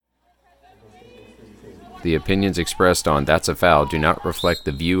The opinions expressed on That's a Foul do not reflect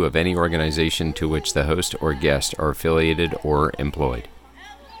the view of any organization to which the host or guest are affiliated or employed.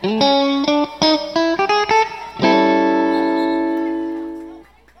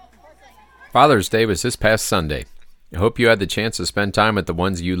 Father's Day was this past Sunday. I hope you had the chance to spend time with the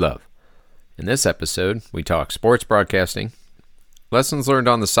ones you love. In this episode, we talk sports broadcasting, lessons learned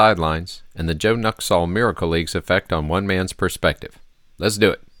on the sidelines, and the Joe Nuxall Miracle League's effect on one man's perspective. Let's do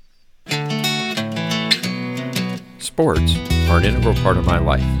it. Sports are an integral part of my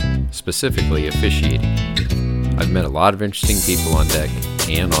life, specifically officiating. I've met a lot of interesting people on deck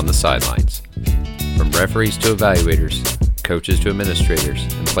and on the sidelines. From referees to evaluators, coaches to administrators,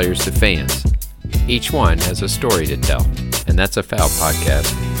 and players to fans. Each one has a story to tell, and That's a Foul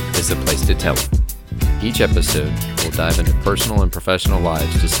podcast is the place to tell it. Each episode will dive into personal and professional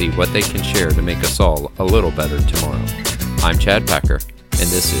lives to see what they can share to make us all a little better tomorrow. I'm Chad Packer, and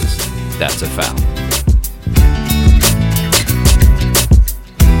this is That's a Foul.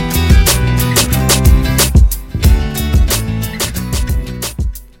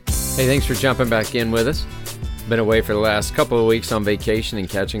 Hey, thanks for jumping back in with us. Been away for the last couple of weeks on vacation and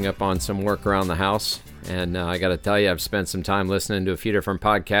catching up on some work around the house. And I got to tell you, I've spent some time listening to a few different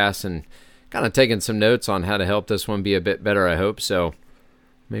podcasts and kind of taking some notes on how to help this one be a bit better, I hope. So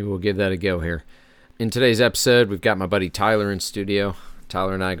maybe we'll give that a go here. In today's episode, we've got my buddy Tyler in studio.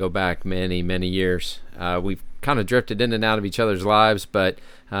 Tyler and I go back many, many years. We've kind of drifted in and out of each other's lives, but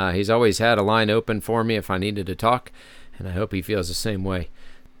he's always had a line open for me if I needed to talk, and I hope he feels the same way.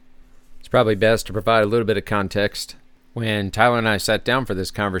 It's probably best to provide a little bit of context. When Tyler and I sat down for this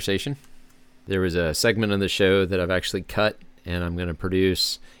conversation, there was a segment of the show that I've actually cut and I'm going to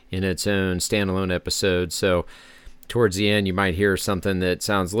produce in its own standalone episode. So towards the end, you might hear something that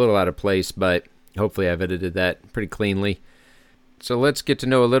sounds a little out of place, but hopefully I've edited that pretty cleanly. So let's get to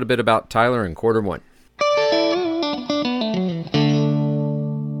know a little bit about Tyler in quarter one.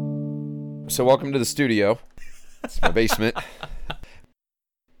 So welcome to the studio. It's my basement.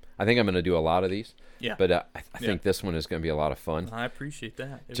 I think I'm going to do a lot of these, but I think this one is going to be a lot of fun. I appreciate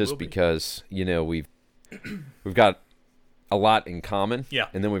that. Just because, you know, we've got a lot in common,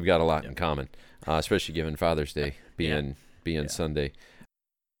 and then we've got a lot in common, especially given Father's Day being Sunday.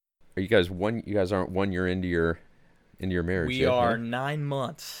 Are you guys aren't 1 year into your marriage? We yet, are huh? 9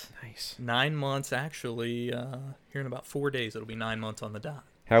 months. Nice. 9 months actually. Here in about 4 days, it'll be 9 months on the dot.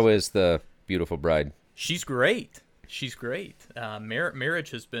 How is the beautiful bride? She's great.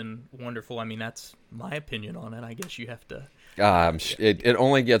 Marriage has been wonderful. I mean, that's my opinion on it. I guess you have to. It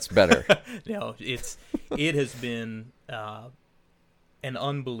only gets better. No, it has been an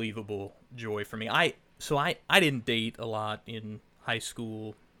unbelievable joy for me. I didn't date a lot in high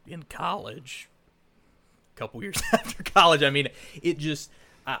school, in college, a couple years after college. I mean, it just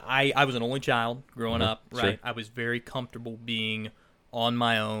I was an only child growing up, right? Sure. I was very comfortable being on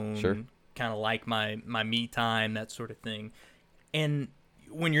my own. Sure. Kind of like my me time, that sort of thing. And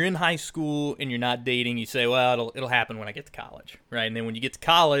when you're in high school and you're not dating, you say, well, it'll happen when I get to college, right? And then when you get to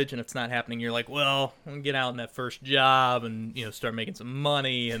college and it's not happening, you're like, well, I'm gonna get out in that first job and start making some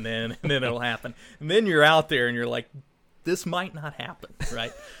money, and then it'll happen. And then you're out there and you're like, this might not happen,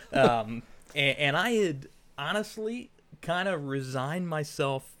 right? And I had honestly kind of resigned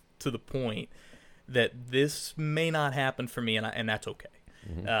myself to the point that this may not happen for me, and that's okay.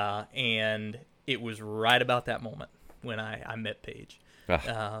 Mm-hmm. And it was right about that moment when I met Paige.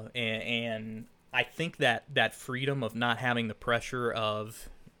 And I think that freedom of not having the pressure of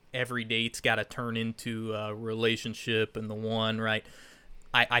every date's got to turn into a relationship and the one, right?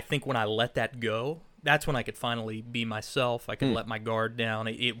 I think when I let that go, that's when I could finally be myself. I could let my guard down.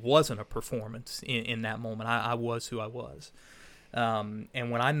 It wasn't a performance in that moment. I was who I was. And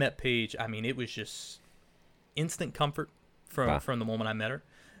when I met Paige, I mean, it was just instant comfort from the moment I met her.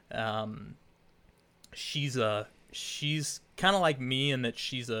 She's kind of like me in that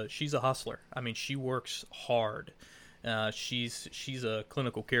she's a hustler. I mean, she works hard. She's a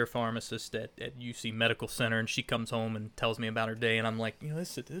clinical care pharmacist at UC Medical Center, and she comes home and tells me about her day, and I'm like,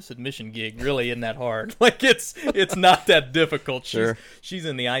 this admission gig really isn't that hard. Like it's not that difficult. She's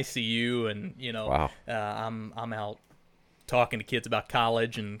in the ICU, and I'm out talking to kids about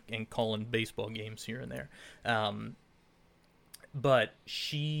college and calling baseball games here and there. But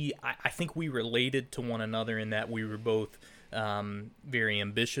I think we related to one another in that we were both very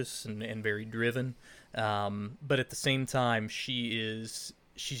ambitious and very driven. But at the same time, she's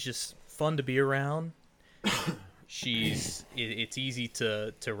just fun to be around. It's easy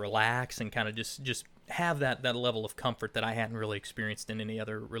to relax and kind of just have that level of comfort that I hadn't really experienced in any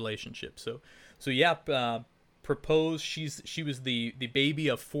other relationship. So proposed. She was the baby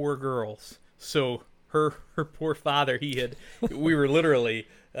of 4 girls. So her poor father, we were literally,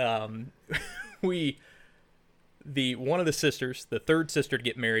 one of the sisters, the third sister to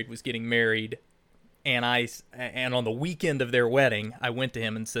get married, was getting married, and on the weekend of their wedding, I went to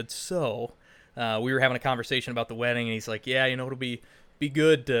him and said, so, we were having a conversation about the wedding, and he's like, yeah, it'll be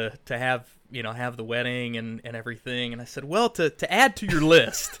good to have, have the wedding and everything. And I said, well, to add to your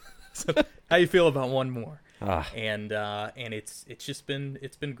list, so how you feel about one more? And it's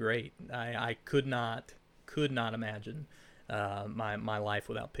been great. I could not imagine my life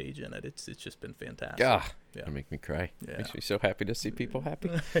without Paige in it. It's just been fantastic. Yeah. That make me cry. Yeah. Makes me so happy to see people happy.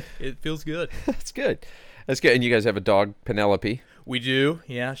 It feels good. That's good. And you guys have a dog, Penelope. We do.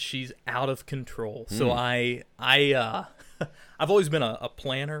 Yeah, she's out of control. So I've always been a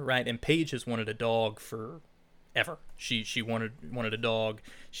planner, right? And Paige has wanted a dog forever. She wanted a dog.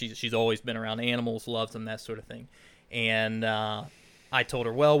 She's always been around animals, loves them, that sort of thing. And I told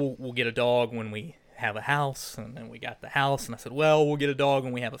her, well, we'll get a dog when we have a house. And then we got the house, and I said, well, we'll get a dog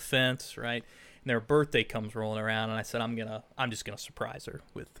when we have a fence, right? And their birthday comes rolling around, and I said, I'm just gonna surprise her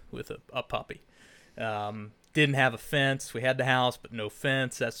with a puppy. Didn't have a fence. We had the house, but no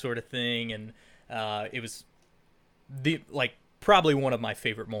fence, that sort of thing. And it was probably one of my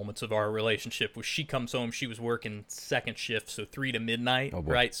favorite moments of our relationship was she comes home. She was working second shift, so 3 to midnight,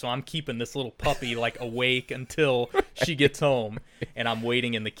 right? So I'm keeping this little puppy awake until she gets home, and I'm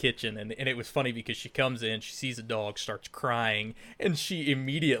waiting in the kitchen. And it was funny because she comes in, she sees a dog, starts crying, and she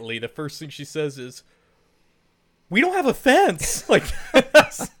immediately, the first thing she says is, we don't have a fence.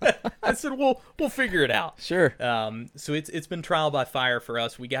 I said, well, we'll figure it out. Sure. So it's been trial by fire for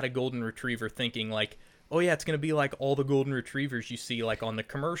us. We got a golden retriever thinking oh yeah, it's going to be like all the golden retrievers you see on the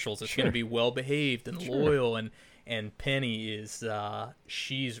commercials. It's going to be well behaved and loyal, and Penny is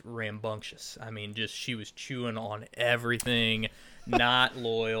she's rambunctious. I mean, she was chewing on everything, not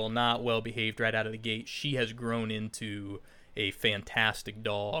loyal, not well behaved right out of the gate. She has grown into a fantastic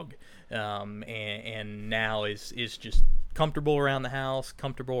dog, and now is just comfortable around the house,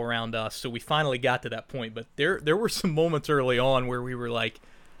 comfortable around us. So we finally got to that point, but there were some moments early on where we were like,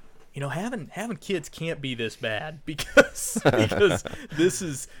 having kids can't be this bad because this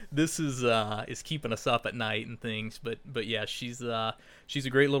is keeping us up at night and things. But yeah, she's a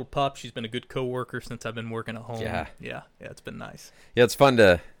great little pup. She's been a good coworker since I've been working at home. Yeah, it's been nice. Yeah, it's fun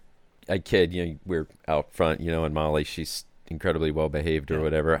to. I kid, we're out front, and Molly, she's incredibly well behaved or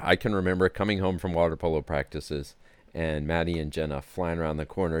whatever. I can remember coming home from water polo practices, and Maddie and Jenna flying around the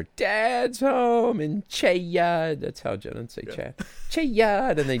corner, Dad's home, and Chayad. That's how Jenna would say Chad.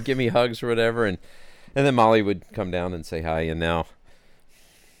 Chayad, and they'd give me hugs or whatever, and then Molly would come down and say hi, and now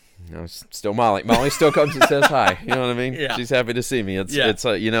still Molly. Molly still comes and says hi. You know what I mean? Yeah. She's happy to see me.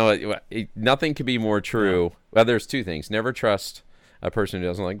 It's nothing could be more true. Well, there's two things. Never trust a person who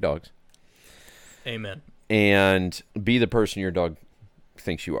doesn't like dogs. Amen. And be the person your dog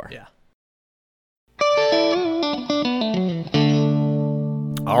thinks you are. Yeah.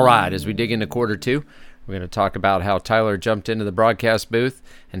 All right, as we dig into quarter two, we're going to talk about how Tyler jumped into the broadcast booth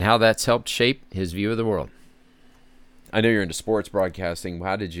and how that's helped shape his view of the world. I know you're into sports broadcasting.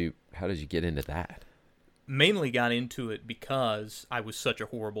 How did you get into that? Mainly got into it because I was such a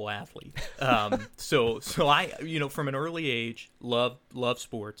horrible athlete. So I, from an early age, loved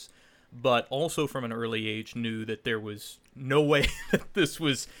sports, but also from an early age knew that there was no way that this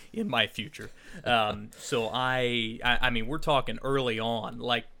was in my future. So I mean, we're talking early on,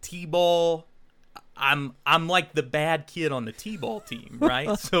 like T-ball. I'm like the bad kid on the T-ball team,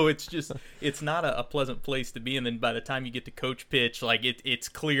 right? So it's not a pleasant place to be. And then by the time you get to coach pitch, it's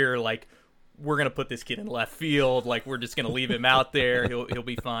clear, we're going to put this kid in left field. We're just going to leave him out there. He'll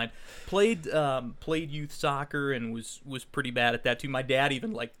be fine. Played youth soccer and was pretty bad at that too. My dad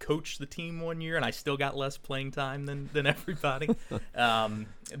even coached the team one year, and I still got less playing time than everybody.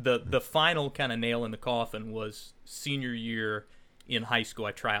 The final kind of nail in the coffin was senior year in high school.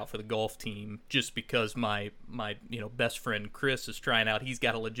 I try out for the golf team just because my best friend Chris is trying out. He's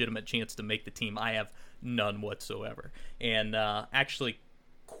got a legitimate chance to make the team. I have none whatsoever. And actually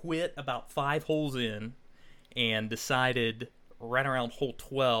quit about 5 holes in and decided right around hole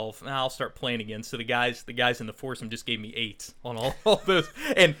 12 I'll start playing again. So the guys in the foursome just gave me 8s on all those,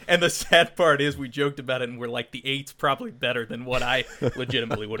 and the sad part is we joked about it and we're like, the 8's probably better than what I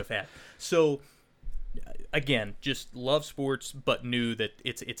legitimately would have had. So again, just love sports, but knew that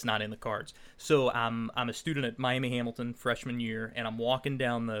it's not in the cards. So I'm a student at Miami Hamilton freshman year, and I'm walking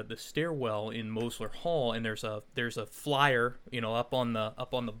down the stairwell in Mosler Hall, and there's a flyer, up on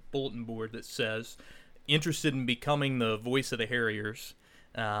the bulletin board that says, interested in becoming the voice of the Harriers,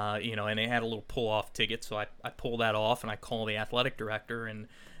 and it had a little pull-off ticket, so I pull that off, and I call the athletic director, and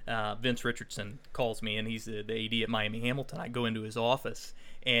Vince Richardson calls me, and he's the AD at Miami Hamilton. I go into his office,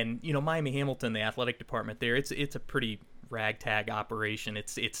 and Miami Hamilton, the athletic department there, it's a pretty ragtag operation.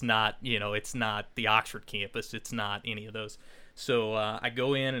 It's not it's not the Oxford campus. It's not any of those. So I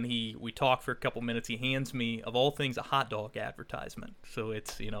go in, and we talk for a couple minutes. He hands me, of all things, a hot dog advertisement. So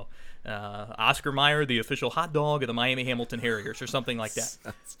it's Oscar Mayer, the official hot dog of the Miami Hamilton Harriers, or something like that.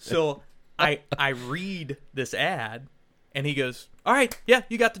 So I read this ad, and he goes, "All right, yeah,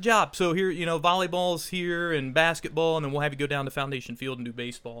 you got the job. So here, volleyball's here and basketball, and then we'll have you go down to Foundation Field and do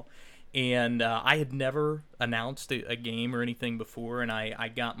baseball." And I had never announced a game or anything before, and I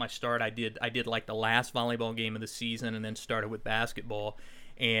got my start. I did like the last volleyball game of the season, and then started with basketball,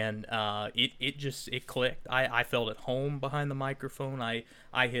 and it clicked. I felt at home behind the microphone. I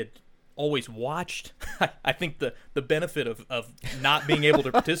had always watched. I think the benefit of not being able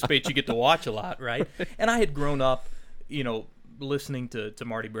to participate, you get to watch a lot, right? And I had grown up, listening to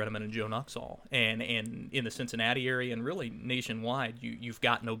Marty Brennaman and Joe Nuxall, and in the Cincinnati area and really nationwide, you've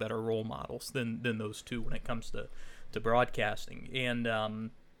got no better role models than those two when it comes to broadcasting. And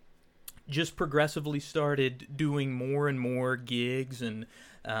just progressively started doing more and more gigs, and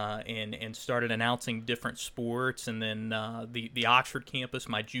started announcing different sports. And then the Oxford campus,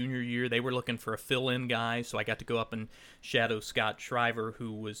 my junior year, they were looking for a fill-in guy, so I got to go up and shadow Scott Shriver,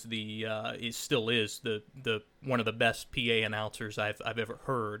 who was still is the one of the best PA announcers I've ever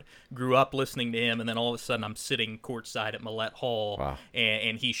heard. Grew up listening to him, and then all of a sudden I'm sitting courtside at Millett Hall. Wow.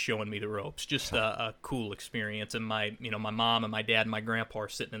 and he's showing me the ropes. Just a cool experience. And my mom and my dad and my grandpa are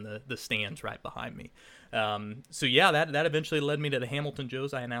sitting in the stands right behind me. So yeah, that eventually led me to the Hamilton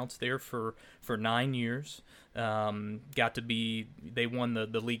Joes. I announced there for 9 years. Got to be, they won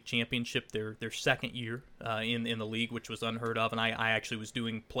the league championship their second year in the league, which was unheard of. And I actually was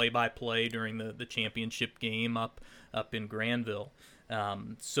doing play-by-play during the championship game up in Granville.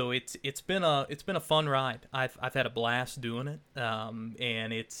 So it's been a fun ride. I've had a blast doing it.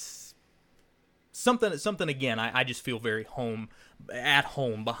 And it's something again, I just feel very at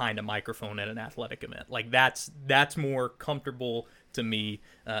home behind a microphone at an athletic event. Like that's more comfortable to me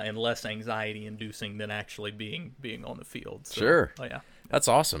and less anxiety inducing than actually being on the field. So, sure. Oh yeah. That's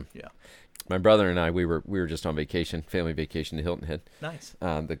awesome. Yeah. My brother and I, we were just on vacation, family vacation to Hilton Head. Nice.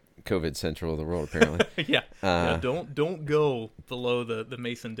 The COVID central of the world, apparently. Yeah. Don't go below the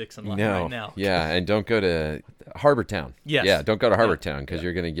Mason-Dixon line right now. Yeah, and don't go to Harbor Town. Yes. Yeah, don't go to Harbor Town, because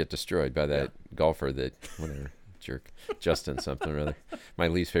you're going to get destroyed by that golfer whatever, jerk, Justin something or other, my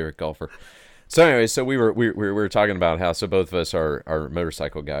least favorite golfer. So anyway, so we were talking about how, so both of us are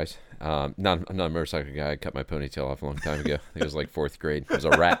motorcycle guys. I'm not a motorcycle guy. I cut my ponytail off a long time ago. I think it was like 4th grade. It was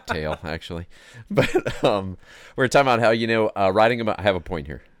a rat tail, actually. But we were talking about how, riding about, I have a point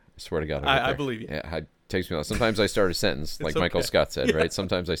here. I swear to God. I believe you. Yeah, it takes me a while. Sometimes I start a sentence, like Michael Scott said, right?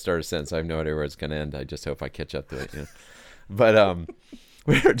 Sometimes I start a sentence. I have no idea where it's going to end. I just hope I catch up to it. But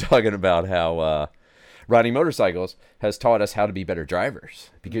we were talking about how riding motorcycles has taught us how to be better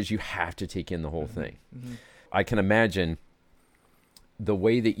drivers, because you have to take in the whole thing. Mm-hmm. I can imagine the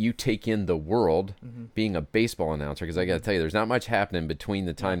way that you take in the world being a baseball announcer, because I got to tell you, there's not much happening between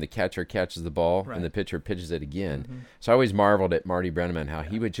the time the catcher catches the ball and the pitcher pitches it again. Mm-hmm. So I always marveled at Marty Brennaman, how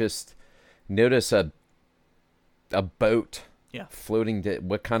he would just notice a boat floating,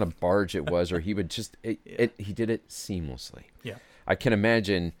 what kind of barge it was, or he would just, he did it seamlessly. Yeah. I can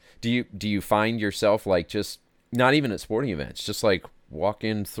imagine, do you find yourself like, just not even at sporting events, just like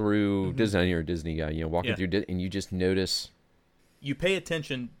walking through Disney, you're a Disney guy, walking through, and you just notice. You pay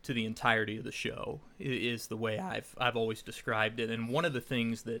attention to the entirety of the show is the way I've always described it. And one of the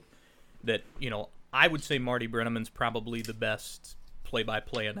things that I would say Marty Brennaman's probably the best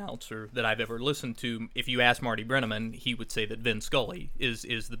play-by-play announcer that I've ever listened to. If you ask Marty Brennaman, he would say that Vin Scully is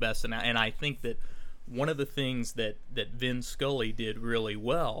the best. And I think that one of the things that Vin Scully did really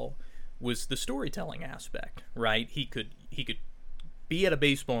well was the storytelling aspect, right? He could be at a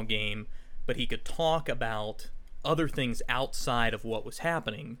baseball game, but he could talk about other things outside of what was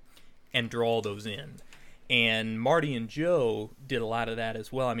happening and draw those in. And Marty and Joe did a lot of that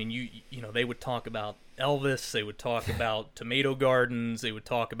as well. I mean, they would talk about Elvis, they would talk about tomato gardens, they would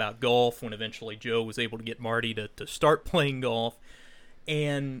talk about golf, when eventually Joe was able to get Marty to start playing golf.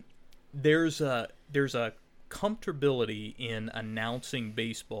 And there's a comfortability in announcing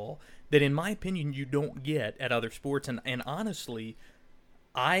baseball that, in my opinion, you don't get at other sports. And honestly,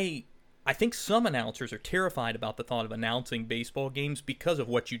 I think some announcers are terrified about the thought of announcing baseball games because of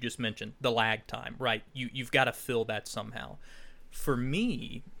what you just mentioned, the lag time, right? You've got to fill that somehow. For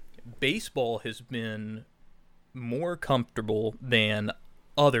me, baseball has been more comfortable than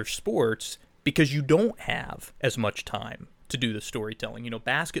other sports because you don't have as much time to do the storytelling.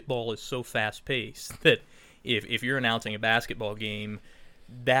 Basketball is so fast-paced that if you're announcing a basketball game,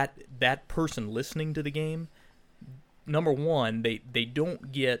 that person listening to the game, number one, they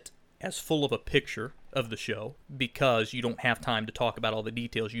don't get as full of a picture of the show because you don't have time to talk about all the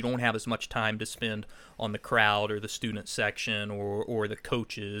details. You don't have as much time to spend on the crowd or the student section or the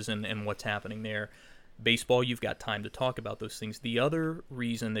coaches and what's happening there. Baseball, you've got time to talk about those things. The other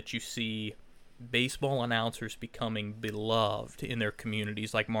reason that you see baseball announcers becoming beloved in their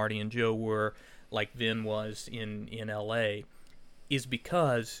communities, like Marty and Joe were, like Vin was in LA, is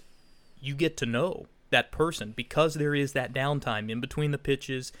because you get to know that person, because there is that downtime in between the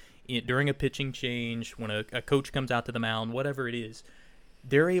pitches, during a pitching change, when a coach comes out to the mound, whatever it is.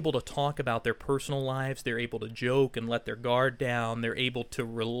 They're able to talk about their personal lives. They're able to joke and let their guard down. They're able to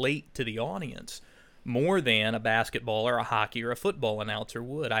relate to the audience more than a basketball or a hockey or a football announcer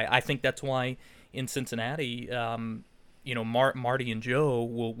would. I think that's why in Cincinnati, Marty and Joe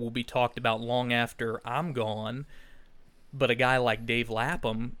will be talked about long after I'm gone. But a guy like Dave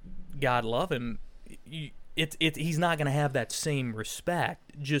Lapham, God love him, he's not going to have that same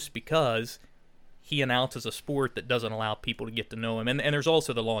respect just because he announces a sport that doesn't allow people to get to know him. And there's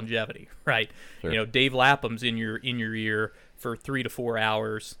also the longevity, right? Sure. Dave Lapham's in your ear for 3 to 4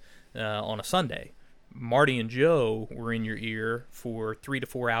 hours on a Sunday. Marty and Joe were in your ear for 3 to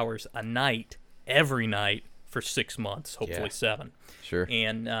 4 hours a night, every night for 6 months, hopefully 7. Sure.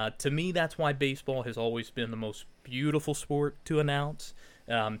 And to me, that's why baseball has always been the most beautiful sport to announce.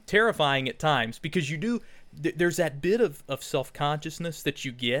 Terrifying at times because there's that bit of self-consciousness that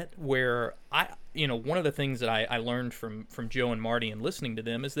you get where one of the things that I learned from Joe and Marty and listening to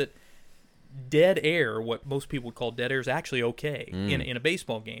them is that dead air, what most people would call dead air, is actually okay in a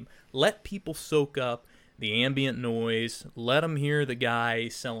baseball game. Let people soak up the ambient noise, let them hear the guy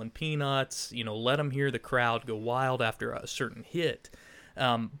selling peanuts, let them hear the crowd go wild after a certain hit.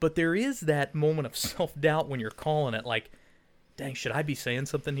 But there is that moment of self-doubt when you're calling it, like, dang, should I be saying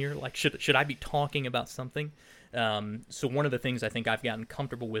something here? Like, should I be talking about something? So one of the things I think I've gotten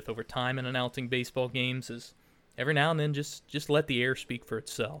comfortable with over time in announcing baseball games is every now and then just let the air speak for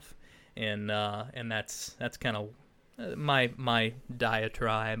itself, and that's kind of my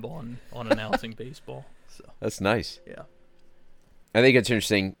diatribe on announcing baseball. So that's nice. Yeah, I think it's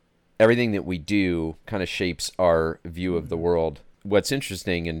interesting. Everything that we do kind of shapes our view of the world. What's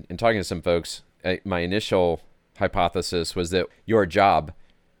interesting in talking to some folks, my initial hypothesis was that your job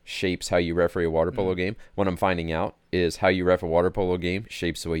shapes how you referee a water polo game. What I'm finding out is how you ref a water polo game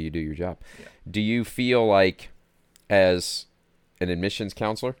shapes the way you do your job. Yeah. Do you feel like, as an admissions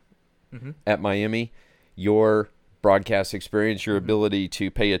counselor at Miami, your broadcast experience, your ability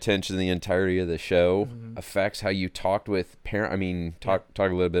to pay attention to the entirety of the show affects how you talked with parents? I mean, talk a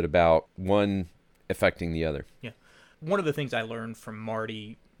little bit about one affecting the other. Yeah. One of the things I learned from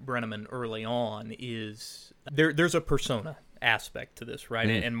Marty Brenneman early on is there's a persona aspect to this, right?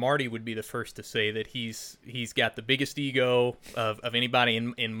 And Marty would be the first to say that he's got the biggest ego of anybody.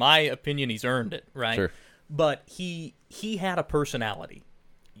 In my opinion, he's earned it, right? Sure. But he had a personality.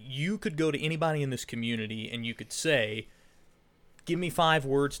 You could go to anybody in this community and you could say, give me 5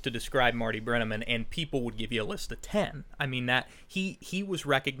 words to describe Marty Brenneman, and people would give you a list of 10. I mean, that he was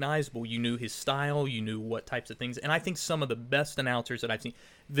recognizable. You knew his style. You knew what types of things. And I think some of the best announcers that I've seen,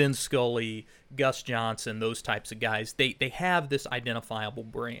 Vin Scully, Gus Johnson, those types of guys, they have this identifiable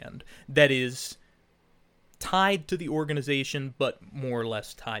brand that is tied to the organization, but more or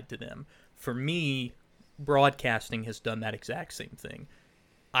less tied to them. For me, broadcasting has done that exact same thing.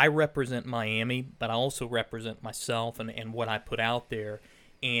 I represent Miami, but I also represent myself and what I put out there.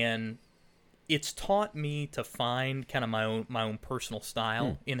 And it's taught me to find kind of my own personal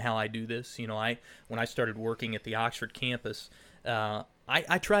style in how I do this. When I started working at the Oxford campus,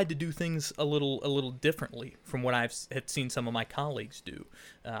 I tried to do things a little differently from what had seen some of my colleagues do.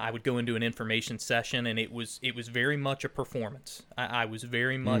 I would go into an information session, and it was very much a performance. I was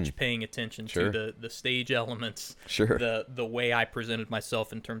very much paying attention to the stage elements, the way I presented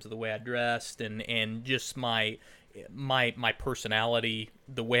myself in terms of the way I dressed, and just my personality,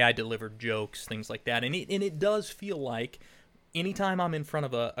 the way I delivered jokes, things like that. And it does feel like anytime I'm in front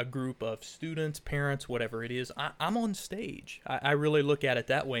of a group of students, parents, whatever it is, I'm on stage. I really look at it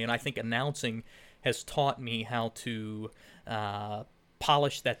that way, and I think announcing has taught me how to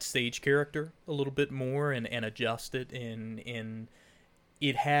polish that stage character a little bit more and adjust it, and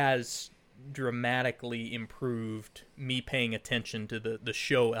it has dramatically improved me paying attention to the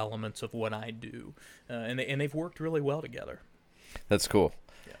show elements of what I do, and they've worked really well together. That's cool.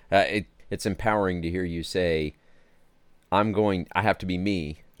 Yeah. It's empowering to hear you say, I have to be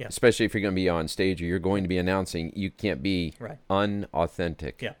me, especially if you're going to be on stage or you're going to be announcing. You can't be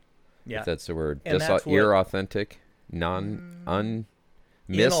unauthentic. Yeah, if that's the word. And that's authentic, misauthentic.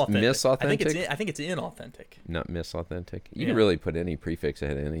 I think it's inauthentic. Not misauthentic. You can really put any prefix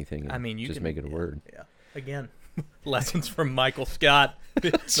ahead of anything. And I mean, you just can make it a word. Yeah. Again, lessons from Michael Scott,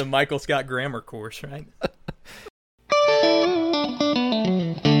 the Michael Scott grammar course, right?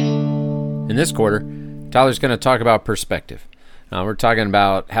 In this quarter, Tyler's going to talk about perspective. We're talking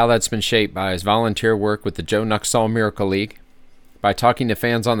about how that's been shaped by his volunteer work with the Joe Nuxall Miracle League, by talking to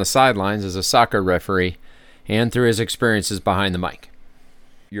fans on the sidelines as a soccer referee, and through his experiences behind the mic.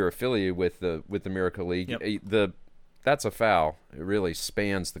 You're affiliated with the Miracle League. Yep. That's a foul. It really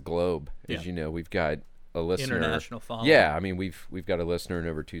spans the globe. As you know, we've got a listener. International following. Yeah, I mean we've got a listener in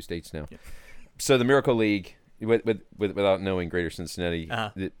over 2 states now. Yep. So the Miracle League, without knowing Greater Cincinnati,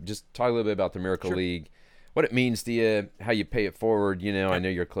 just talk a little bit about the Miracle League, what it means to you, how you pay it forward. You know, I know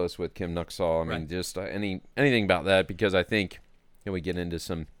you're close with Kim Nuxall. I mean, just anything about that, because I think we get into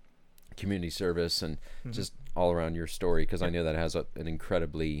some community service and just all around your story, because I know that has an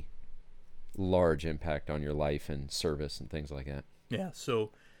incredibly large impact on your life and service and things like that. Yeah,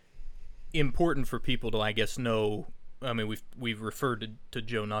 so important for people to, I guess, know. I mean, we've referred to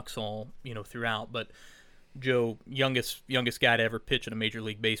Joe Nuxall, throughout, but Joe, youngest guy to ever pitch at a Major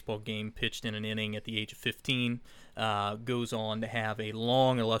League Baseball game, pitched in an inning at the age of 15, goes on to have a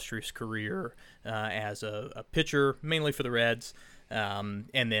long, illustrious career as a pitcher, mainly for the Reds, and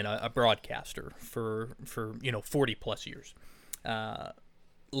then a broadcaster for 40-plus years.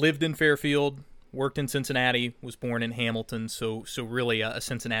 Lived in Fairfield, worked in Cincinnati, was born in Hamilton, so really a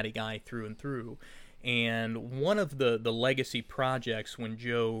Cincinnati guy through and through. And one of the legacy projects when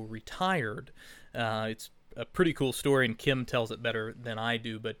Joe retired, it's a pretty cool story, and Kim tells it better than I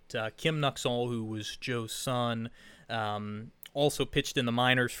do, but Kim Nuxall, who was Joe's son, also pitched in the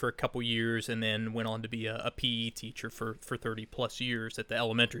minors for a couple years and then went on to be a PE teacher for 30-plus years at the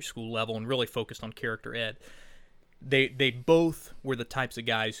elementary school level and really focused on character ed. They both were the types of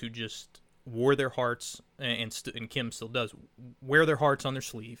guys who just wore their hearts, and Kim still does, wear their hearts on their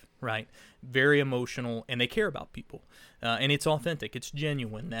sleeve, right? Very emotional, and they care about people. And it's authentic. It's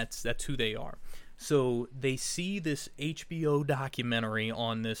genuine. That's who they are. So they see this HBO documentary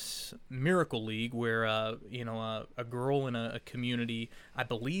on this Miracle League where, a girl in a community, I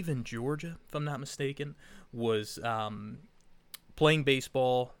believe in Georgia, if I'm not mistaken, was playing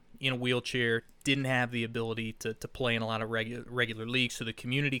baseball in a wheelchair, didn't have the ability to play in a lot of regular leagues. So the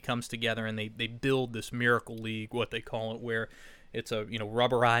community comes together and they build this Miracle League, what they call it, where it's a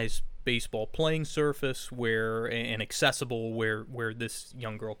rubberized baseball playing surface and accessible where this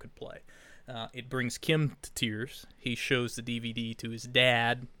young girl could play. It brings Kim to tears. He shows the DVD to his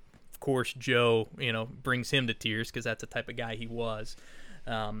dad. Of course, Joe, brings him to tears because that's the type of guy he was.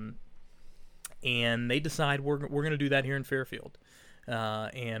 And they decide we're going to do that here in Fairfield.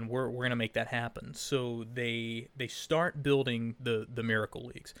 And we're going to make that happen. So they start building the Miracle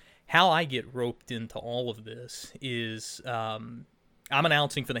Leagues. How I get roped into all of this is I'm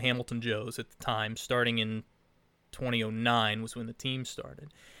announcing for the Hamilton Joes at the time, starting in 2009 was when the team started.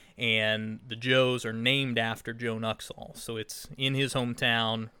 And the Joes are named after Joe Nuxall, so it's in his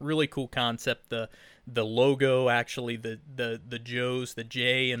hometown. Really cool concept. The logo, actually, the Joes, the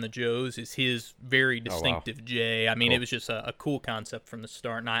J in the Joes is his very distinctive J. I mean, cool. It was just a cool concept from the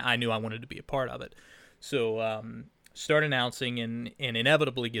start, and I knew I wanted to be a part of it. So start announcing and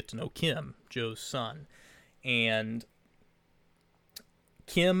inevitably get to know Kim, Joe's son. And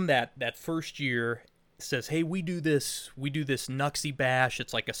Kim, that first year, says, hey, we do this Nuxie Bash.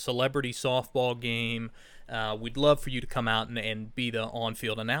 It's like a celebrity softball game. We'd love for you to come out and be the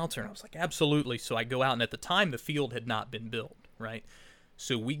on-field announcer. And I was like, absolutely. So I go out, and at the time, the field had not been built, right?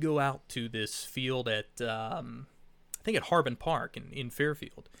 So we go out to this field at, I think at Harbin Park in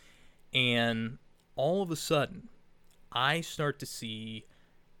Fairfield. And all of a sudden, I start to see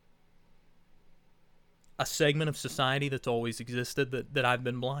a segment of society that's always existed that I've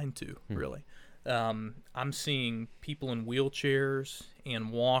been blind to, really. I'm seeing people in wheelchairs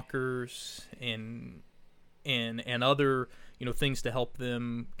and walkers and other things to help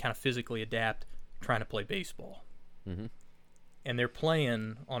them kind of physically adapt, trying to play baseball. Mm-hmm. And they're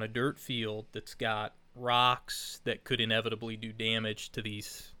playing on a dirt field that's got rocks that could inevitably do damage to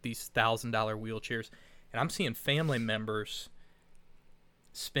these $1,000 wheelchairs. And I'm seeing family members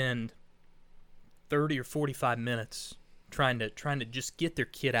spend 30 or 45 minutes trying to just get their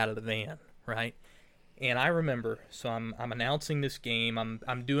kid out of the van. Right, and I remember, so I'm announcing this game.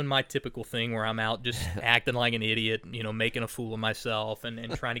 I'm doing my typical thing where I'm out just acting like an idiot, making a fool of myself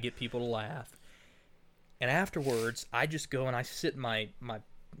and trying to get people to laugh. And afterwards, I just go and I sit my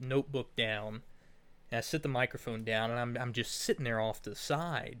notebook down, and I sit the microphone down, and I'm just sitting there off to the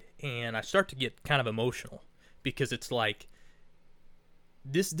side, and I start to get kind of emotional, because it's like,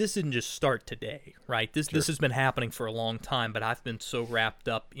 this didn't just start today, right? This has been happening for a long time, but I've been so wrapped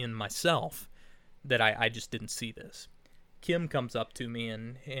up in myself that I just didn't see this. Kim comes up to me,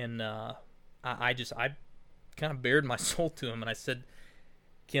 and I kind of bared my soul to him, and I said,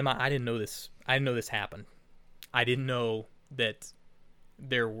 Kim, I didn't know this. I didn't know this happened. I didn't know that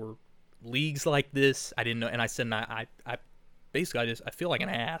there were leagues like this. I didn't know, and I said, I basically I feel like an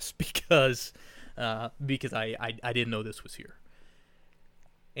ass because I didn't know this was here.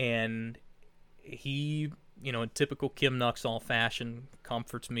 And he, in typical Kim Nuxall fashion,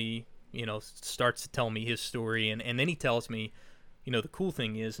 comforts me. Starts to tell me his story, and then he tells me, the cool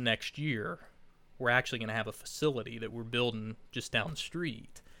thing is next year we're actually going to have a facility that we're building just down the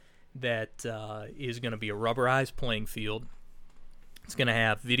street that is going to be a rubberized playing field. It's going to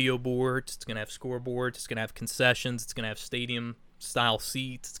have video boards. It's going to have scoreboards. It's going to have concessions. It's going to have stadium-style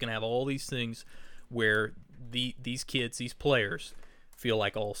seats. It's going to have all these things where these kids, these players, feel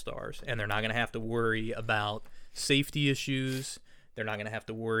like all-stars, and they're not going to have to worry about safety issues. They're not going to have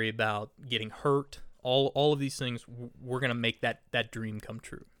to worry about getting hurt. All of these things, we're going to make that dream come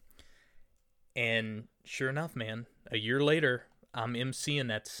true. And sure enough, man, a year later, I'm emceeing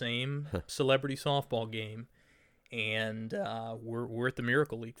that same celebrity softball game, and we're at the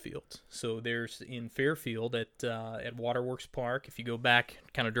Miracle League fields. So there's in Fairfield at Waterworks Park. If you go back,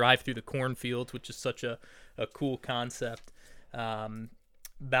 kind of drive through the cornfields, which is such a cool concept.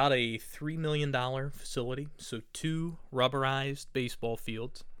 About a $3 million facility, so 2 rubberized baseball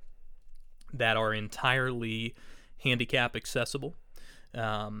fields that are entirely handicap accessible.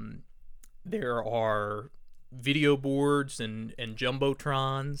 There are video boards and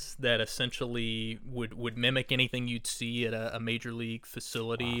jumbotrons that essentially would mimic anything you'd see at a major league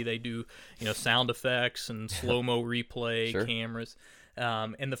facility. Wow. They do sound effects and slow-mo replay cameras.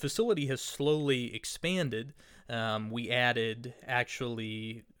 And the facility has slowly expanded. We added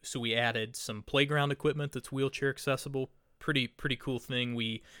some playground equipment that's wheelchair accessible. Pretty cool thing.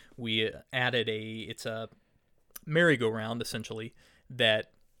 We added it's a merry-go-round essentially that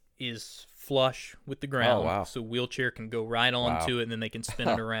is flush with the ground. Oh, wow. So wheelchair can go right onto it, and then they can spin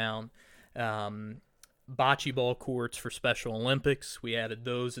it around. Bocce ball courts for Special Olympics. We added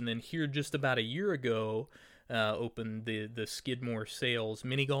those, and then here just about a year ago, opened the Skidmore Sales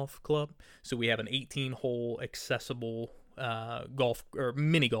Mini Golf Club. So we have an 18-hole accessible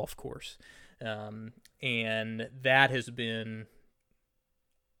mini golf course, and that has been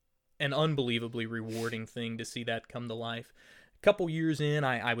an unbelievably rewarding thing to see that come to life. A couple years in,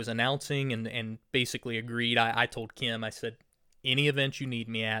 I was announcing and basically agreed. I told Kim, I said, any event you need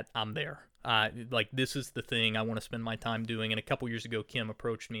me at, I'm there. This is the thing I want to spend my time doing. And a couple years ago, Kim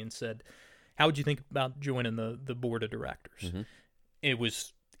approached me and said, how would you think about joining the board of directors? Mm-hmm. It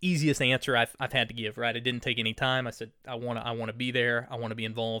was easiest answer I've had to give, right? It didn't take any time. I said, I want to be there. I want to be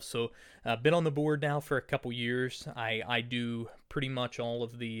involved. So I've been on the board now for a couple years. I do pretty much all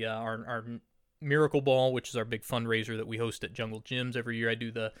of the our Miracle Ball, which is our big fundraiser that we host at Jungle Gyms every year. I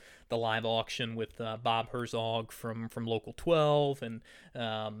do the live auction with Bob Herzog from Local 12, and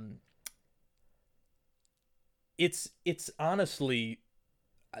it's honestly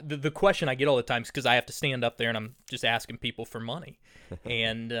the question I get all the time is because I have to stand up there and I'm just asking people for money,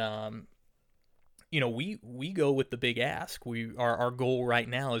 and we go with the big ask. Our goal right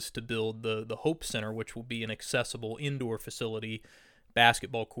now is to build the Hope Center, which will be an accessible indoor facility.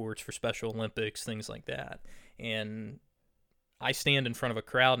 Basketball courts for Special Olympics, things like that. And I stand in front of a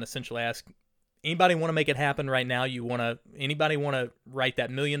crowd and essentially ask, anybody want to make it happen right now? Anybody want to write that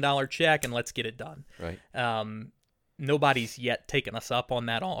 $1 million check and let's get it done? Right. Nobody's yet taken us up on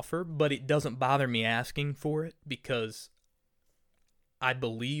that offer, but it doesn't bother me asking for it because I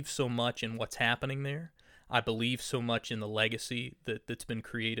believe so much in what's happening there. I believe so much in the legacy that's been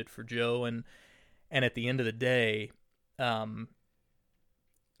created for Joe. And at the end of the day,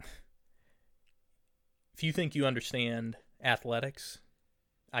 if you think you understand athletics,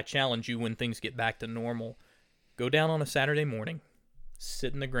 I challenge you when things get back to normal, go down on a Saturday morning,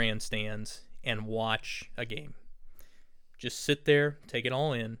 sit in the grandstands, and watch a game. Just sit there, take it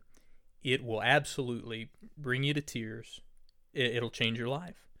all in. It will absolutely bring you to tears. It'll change your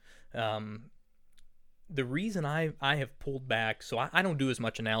life. The reason I have pulled back, so I don't do as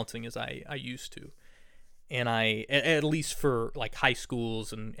much announcing as I used to, and at least for like high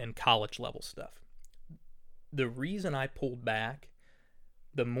schools and college level stuff. The reason I pulled back,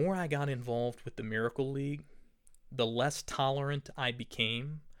 the more I got involved with the Miracle League, the less tolerant I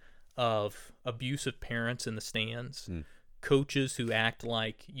became of abusive parents in the stands, coaches who act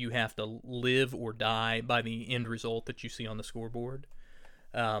like you have to live or die by the end result that you see on the scoreboard.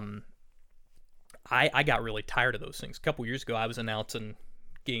 I got really tired of those things. A couple years ago, I was announcing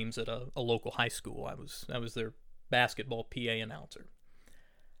games at a local high school. I was their basketball PA announcer.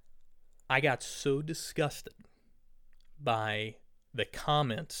 I got so disgusted by the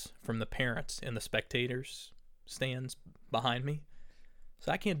comments from the parents in the spectators stands behind me,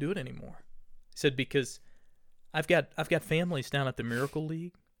 so I can't do it anymore. I said, because I've got families down at the Miracle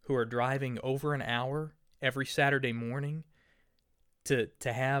League who are driving over an hour every Saturday morning to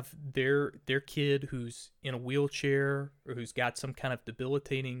have their kid who's in a wheelchair or who's got some kind of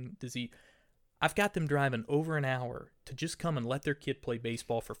debilitating disease. I've got them driving over an hour to just come and let their kid play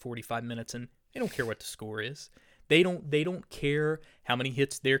baseball for 45 minutes, and they don't care what the score is. They don't care how many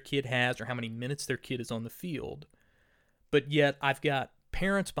hits their kid has or how many minutes their kid is on the field. But yet I've got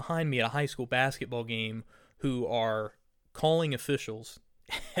parents behind me at a high school basketball game who are calling officials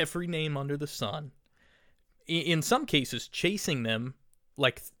every name under the sun. In some cases, chasing them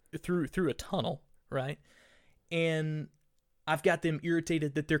like through a tunnel, right? And I've got them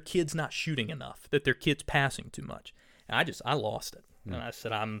irritated that their kid's not shooting enough, that their kid's passing too much. And I lost it. And I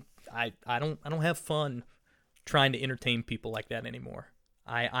said, I don't have fun trying to entertain people like that anymore.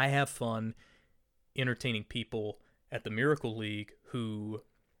 I have fun entertaining people at the Miracle League who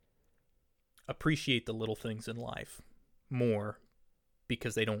appreciate the little things in life more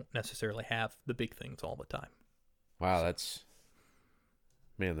because they don't necessarily have the big things all the time. Wow, that's,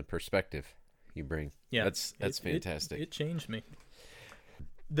 man, the perspective you bring. Yeah, that's fantastic. It changed me.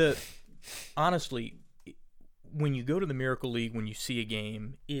 Honestly, when you go to the Miracle League, when you see a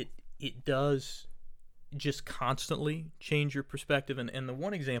game, it does just constantly change your perspective. And the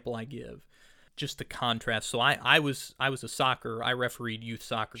one example I give, just the contrast. So I was I refereed youth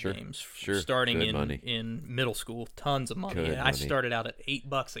soccer games starting in middle school. Tons of money. I started out at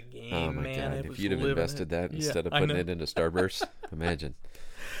 $8 a game. Oh my man, God! If you'd have invested that instead of putting it into Starburst, imagine.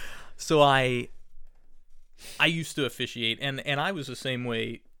 So I used to officiate, and I was the same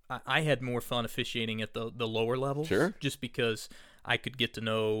way. I had more fun officiating at the lower levels, just because I could get to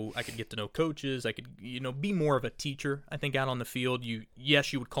know coaches. I could be more of a teacher. I think out on the field, you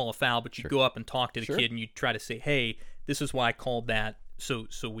would call a foul, but you go up and talk to the kid and you try to say, hey, this is why I called that, so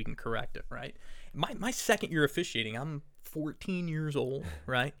we can correct it, right? My second year officiating, I'm 14 years old,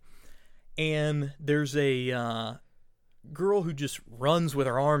 right? And there's a girl who just runs with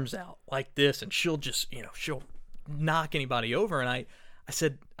her arms out like this, and she'll just she'll knock anybody over, and I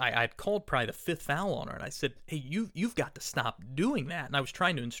said, I'd called probably the fifth foul on her, and I said, hey, you've got to stop doing that. And I was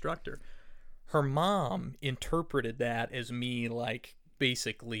trying to instruct her. Her mom interpreted that as me, like,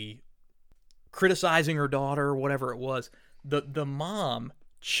 basically criticizing her daughter or whatever it was. The mom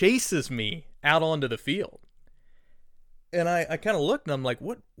chases me out onto the field. And I kind of looked, and I'm like,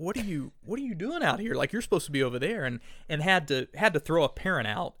 what are you doing out here? Like, you're supposed to be over there, and had to throw a parent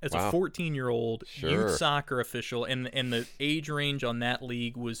out as a 14-year-old youth soccer official, and the age range on that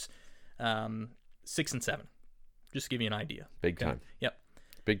league was 6 and 7. Just to give you an idea. Big time. Yep.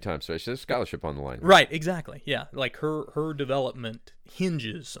 Big time. So it's a scholarship on the line. Right. Exactly. Yeah. Like her development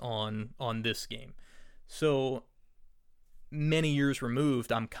hinges on this game. So many years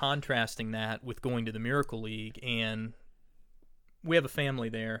removed, I'm contrasting that with going to the Miracle League, and we have a family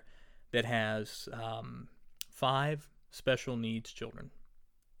there that has 5 special needs children,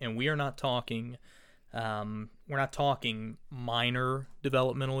 and we're not talking minor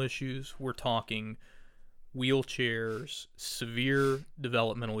developmental issues. We're talking wheelchairs, severe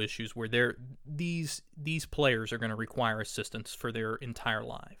developmental issues where these players are going to require assistance for their entire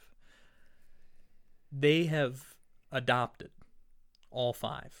life. They have adopted all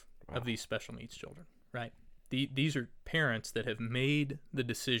 5 of these special needs children, right? These are parents that have made the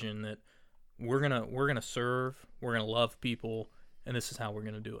decision that we're gonna serve, we're gonna love people, and this is how we're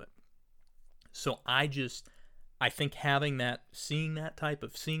gonna do it. So I think seeing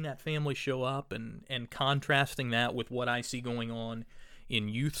that family show up and contrasting that with what I see going on in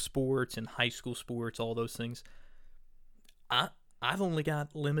youth sports and high school sports, all those things. I've only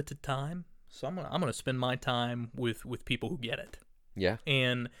got limited time, so I'm gonna spend my time with people who get it. Yeah.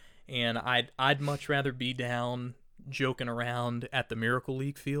 And I'd much rather be down joking around at the Miracle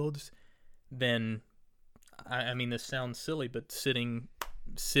League fields than, I mean, this sounds silly, but sitting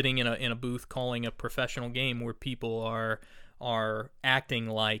in a booth calling a professional game where people are acting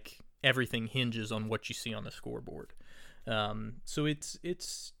like everything hinges on what you see on the scoreboard. So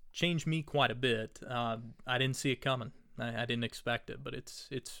it's changed me quite a bit. I didn't see it coming. I didn't expect it, but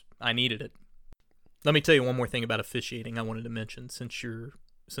I needed it. Let me tell you one more thing about officiating I wanted to mention, since you're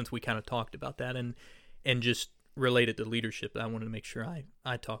since we kind of talked about that, and just related to leadership that I wanted to make sure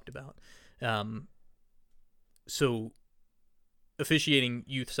I talked about. So officiating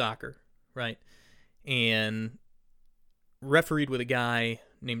youth soccer, right? And refereed with a guy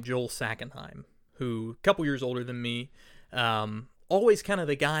named Joel Sackenheim, who a couple years older than me, always kind of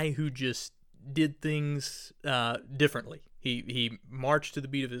the guy who just did things differently. He marched to the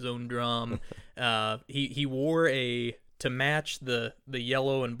beat of his own drum. He wore to match the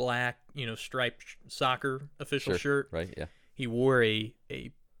yellow and black, striped soccer official shirt. Right, yeah. He wore a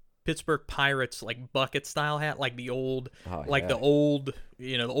Pittsburgh Pirates like bucket style hat, like the old,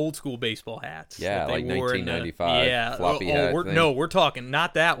 the old school baseball hats. Yeah, that they like wore 1995 floppy hat thing. No, we're talking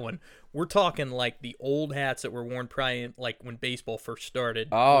not that one. We're talking like the old hats that were worn probably like when baseball first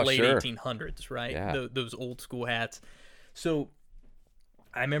started, late 1800s, right? Yeah. Those old school hats. So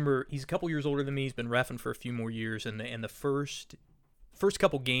I remember he's a couple years older than me. He's been reffing for a few more years, and the first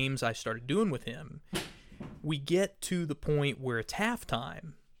couple games I started doing with him, we get to the point where it's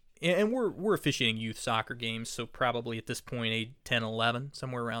halftime. And we're officiating youth soccer games, so probably at this point, age 10, 11,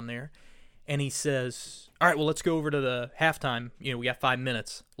 somewhere around there. And he says, all right, well, let's go over to the halftime. We got 5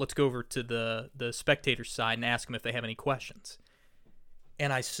 minutes. Let's go over to the spectators' side and ask them if they have any questions.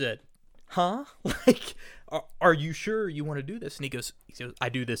 And I said, huh? Like, are you sure you want to do this? And he goes, I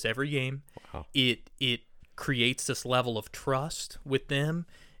do this every game. Wow. It creates this level of trust with them.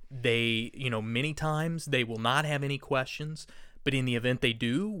 They, many times they will not have any questions. But in the event they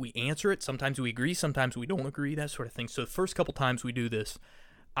do, we answer it. Sometimes we agree, sometimes we don't agree, that sort of thing. So the first couple times we do this,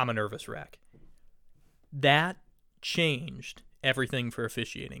 I'm a nervous wreck. That changed everything for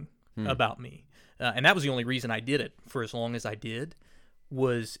officiating about me. And that was the only reason I did it for as long as I did,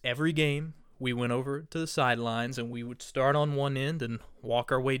 was every game we went over to the sidelines and we would start on one end and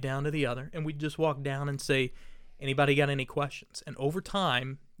walk our way down to the other. And we'd just walk down and say, anybody got any questions? And over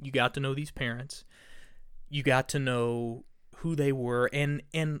time, you got to know these parents. You got to know who they were, and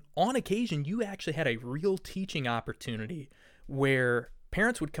on occasion you actually had a real teaching opportunity where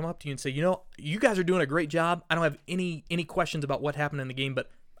parents would come up to you and say, you guys are doing a great job. I don't have any questions about what happened in the game,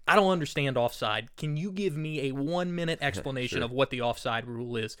 but I don't understand offside. Can you give me a 1-minute explanation Sure. of what the offside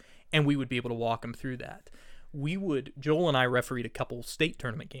rule is? And we would be able to walk them through that. Joel and I refereed a couple state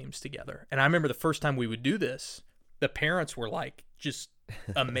tournament games together, and I remember the first time we would do this, the parents were like just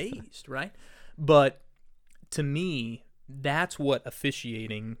amazed, right? But to me, that's what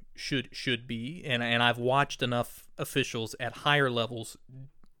officiating should be, and I've watched enough officials at higher levels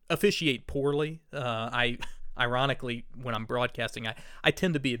officiate poorly. Ironically, when I'm broadcasting, I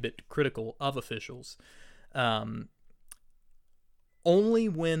tend to be a bit critical of officials. Only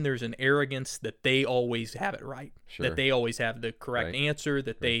when there's an arrogance that they always have it right, Sure. that they always have the correct Right. answer,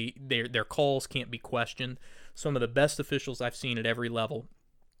 that their calls can't be questioned. Some of the best officials I've seen at every level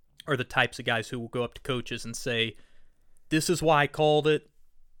are the types of guys who will go up to coaches and say, this is why I called it.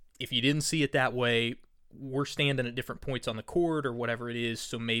 If you didn't see it that way, we're standing at different points on the court or whatever it is,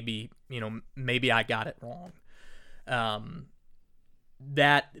 so maybe I got it wrong.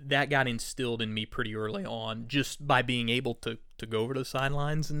 That got instilled in me pretty early on, just by being able to go over to the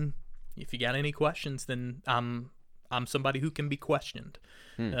sidelines, and if you got any questions, then I'm somebody who can be questioned.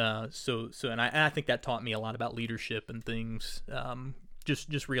 And I think that taught me a lot about leadership and things.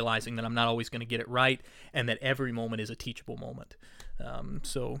 Just realizing that I'm not always going to get it right, and that every moment is a teachable moment.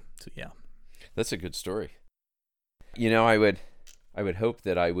 So yeah. That's a good story. I would hope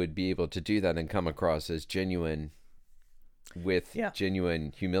that I would be able to do that and come across as genuine with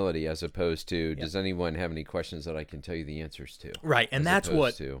genuine humility, as opposed to, does anyone have any questions that I can tell you the answers to? Right, and that's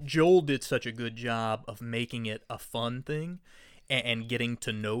what Joel did such a good job of making it a fun thing and getting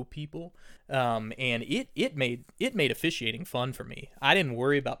to know people. And it made officiating fun for me. I didn't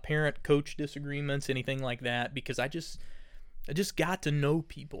worry about parent-coach disagreements, anything like that, because I just got to know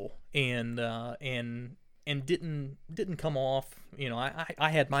people and didn't come off. I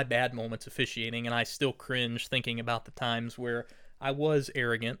had my bad moments officiating, and I still cringe thinking about the times where I was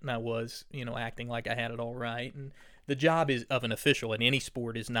arrogant and I was acting like I had it all right. And the job of an official in any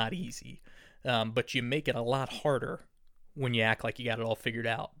sport is not easy, but you make it a lot harder when you act like you got it all figured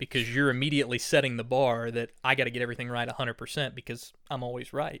out, because you're immediately setting the bar that I got to get everything right 100% because I'm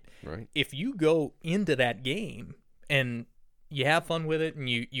always right. Right. If you go into that game and you have fun with it, and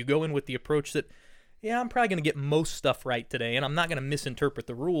you go in with the approach that, I'm probably going to get most stuff right today, and I'm not going to misinterpret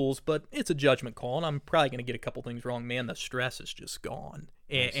the rules, but it's a judgment call, and I'm probably going to get a couple things wrong, man, the stress is just gone.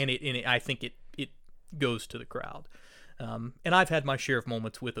 Nice. And I think it goes to the crowd. And I've had my share of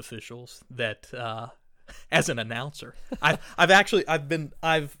moments with officials that, as an announcer, I've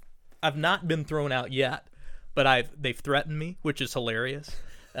not been thrown out yet, but they've threatened me, which is hilarious.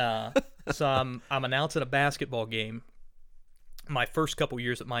 So I'm announcing a basketball game. My first couple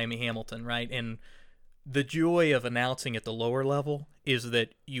years at Miami Hamilton, right? And the joy of announcing at the lower level is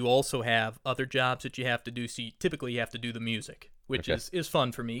that you also have other jobs that you have to do. So typically you have to do the music, which is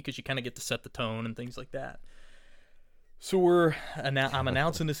fun for me because you kind of get to set the tone and things like that. So I'm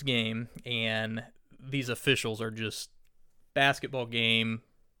announcing this game, and these officials are just basketball game.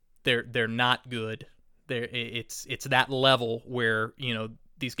 They're not good. It's that level where, you know,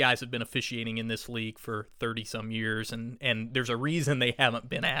 these guys have been officiating in this league for 30-some years, and there's a reason they haven't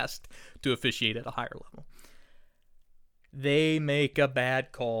been asked to officiate at a higher level. They make a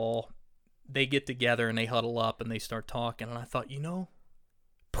bad call. They get together, and they huddle up, and they start talking. And I thought, you know,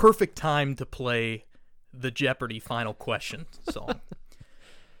 perfect time to play the Jeopardy Final Question song.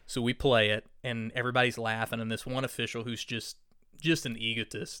 So we play it, and everybody's laughing, and this one official who's just an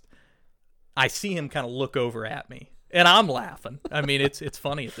egotist, I see him kind of look over at me. And I'm laughing. I mean, it's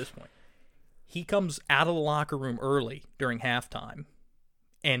funny at this point. He comes out of the locker room early during halftime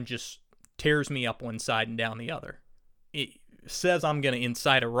and just tears me up one side and down the other. It says I'm going to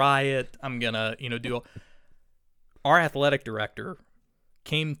incite a riot. I'm going to, you know, do. Our athletic director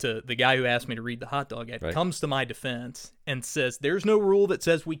came to the guy who asked me to read the hot dog ad, right. Comes to my defense and says, there's no rule that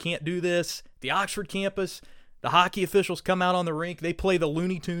says we can't do this. The Oxford campus, the hockey officials come out on the rink. They play the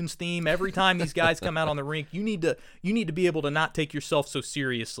Looney Tunes theme every time these guys come out on the rink. You need to be able to not take yourself so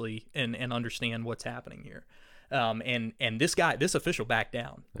seriously and understand what's happening here. And this official backed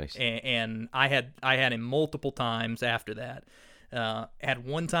down. Nice. And I had him multiple times after that. Had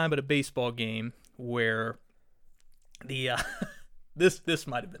one time at a baseball game where the this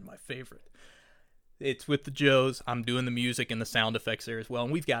might have been my favorite. It's with the Joes. I'm doing the music and the sound effects there as well.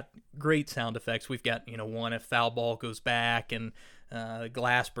 And we've got great sound effects. We've got, you know, one if foul ball goes back and the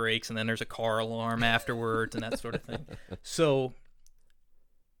glass breaks, and then there's a car alarm afterwards and that sort of thing. So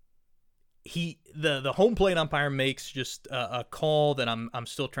the home plate umpire makes just a call that I'm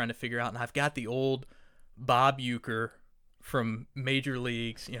still trying to figure out. And I've got the old Bob Uecker from Major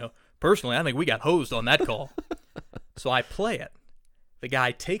Leagues. You know, personally, I think we got hosed on that call. So I play it. The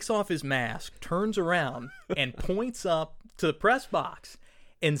guy takes off his mask, turns around, and points up to the press box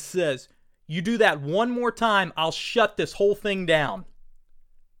and says, you do that one more time, I'll shut this whole thing down.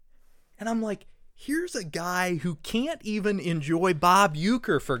 And I'm like, here's a guy who can't even enjoy Bob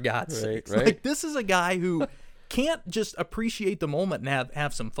Uecker, for God's sake. Right. Like, this is a guy who can't just appreciate the moment and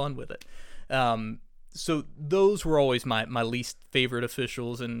have some fun with it. So those were always my least favorite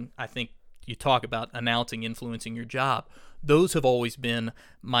officials, and I think you talk about announcing influencing your job. Those have always been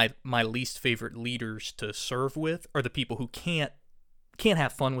my least favorite leaders to serve with, are the people who can't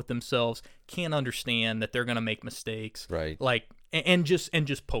have fun with themselves, can't understand that they're going to make mistakes, right? Like, and just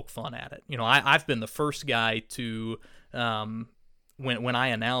poke fun at it. You know, I've been the first guy to when I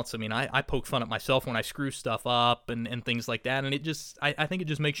announce. I mean, I poke fun at myself when I screw stuff up and things like that, and I think it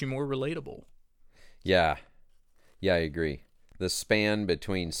just makes you more relatable. Yeah, I agree. The span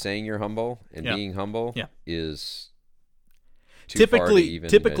between saying you're humble and being humble is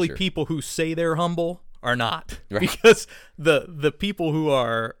typically people who say they're humble are not, right? Because the people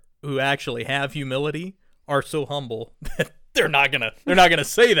who actually have humility are so humble that they're not gonna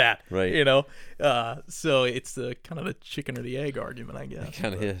say that, right? You know, so it's the kind of the chicken or the egg argument, I guess. It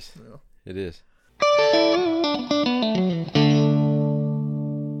kind of is. You know. It is.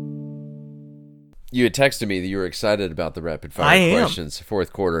 You had texted me that you were excited about the rapid fire questions,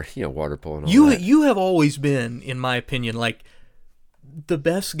 fourth quarter, you know, water polo. You have always been, in my opinion, like the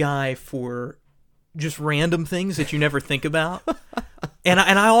best guy for just random things that you never think about. and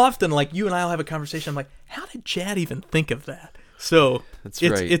I often, like, you and I'll have a conversation. I'm like, how did Chad even think of that? So that's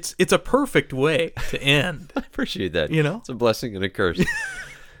right. It's a perfect way to end. I appreciate that. You know, it's a blessing and a curse.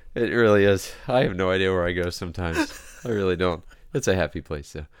 It really is. I have no idea where I go sometimes. I really don't. It's a happy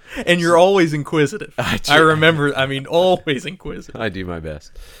place, though. And you're always inquisitive. I remember, always inquisitive. I do my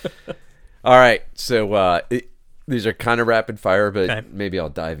best. All right, so these are kind of rapid fire, but maybe I'll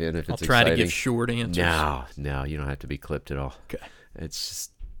dive in if it's exciting. I'll try to give short answers. No, you don't have to be clipped at all. Okay. It's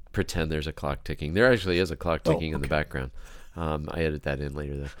just pretend there's a clock ticking. There actually is a clock ticking in the background. I edit that in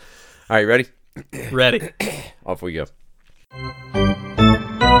later, though. All right, ready? Ready. Off we go.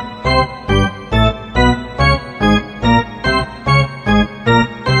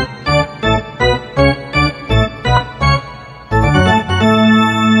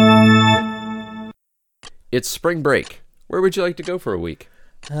 It's spring break. Where would you like to go for a week?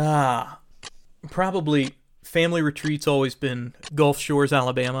 Probably family retreat's always been Gulf Shores,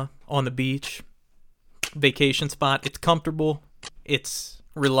 Alabama, on the beach. Vacation spot. It's comfortable. It's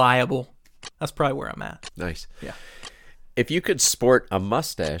reliable. That's probably where I'm at. Nice. Yeah. If you could sport a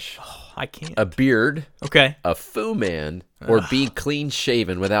mustache, I can't. a beard, Okay. a Fu Man, or be clean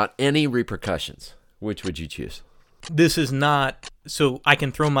shaven without any repercussions, which would you choose? This is not so I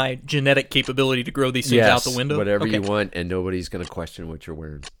can throw my genetic capability to grow these things out the window. Whatever you want, and nobody's going to question what you're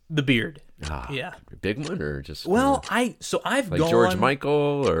wearing. The beard. Yeah. Big one or just I've like gone George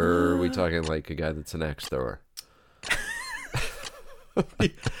Michael, or are we talking like a guy that's an axe thrower?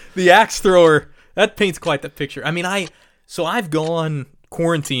 the axe thrower. That paints quite the picture. I mean, I've gone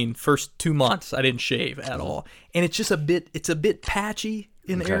quarantine first 2 months. I didn't shave at all, and it's just a bit patchy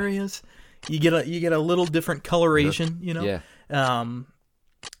in areas. You get a little different coloration, you know. Yeah.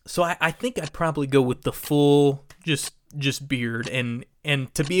 So I think I'd probably go with the full just beard and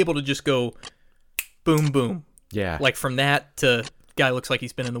to be able to just go boom boom. Yeah. Like from that to guy looks like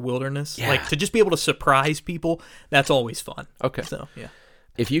he's been in the wilderness. Yeah. Like to just be able to surprise people, that's always fun. Okay. So yeah.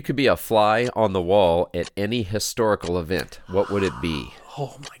 If you could be a fly on the wall at any historical event, what would it be?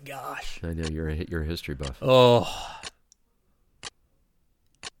 Oh my gosh. I know you're a history buff. Oh.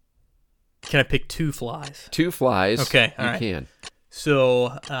 Can I pick 2 flies? 2 flies. Okay, all you right. can.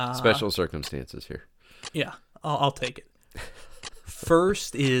 So Special circumstances here. Yeah, I'll take it.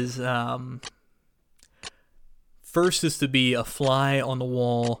 First is to be a fly on the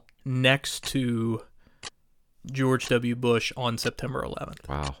wall next to George W. Bush on September 11th.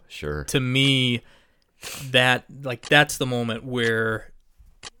 Wow, sure. To me, that's the moment where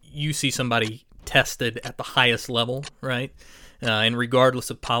you see somebody tested at the highest level, right? And regardless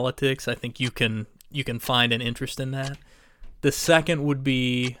of politics, I think you can find an interest in that. The second would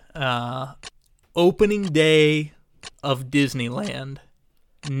be opening day of Disneyland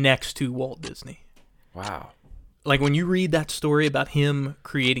next to Walt Disney. Wow. Like when you read that story about him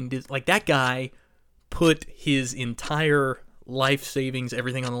creating Disney, like that guy put his entire life savings,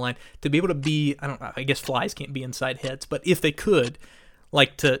 everything on the line to be able to be, I guess flies can't be inside heads, but if they could,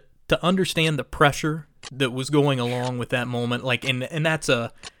 like to understand the pressure that was going along with that moment, like and that's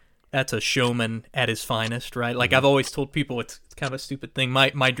a showman at his finest, right? Like I've always told people, it's kind of a stupid thing.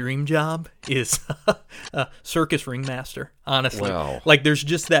 My dream job is a circus ringmaster. Honestly, Wow. Like there's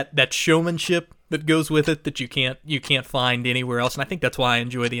just that showmanship that goes with it that you can't find anywhere else, and I think that's why I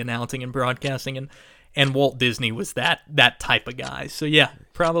enjoy the announcing and broadcasting. And Walt Disney was that type of guy. So yeah,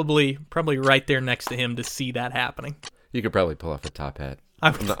 probably right there next to him to see that happening. You could probably pull off a top hat.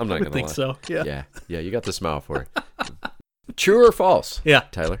 I'm not going to think lie. so. Yeah. Yeah, you got the smile for it. True or false? Yeah.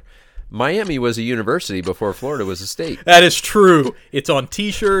 Tyler. Miami was a university before Florida was a state. That is true. It's on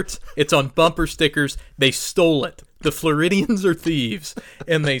T-shirts. It's on bumper stickers. They stole it. The Floridians are thieves,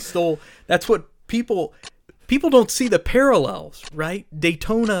 and they stole. That's what people don't see the parallels, right?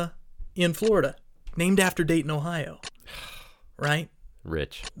 Daytona in Florida, named after Dayton, Ohio, right?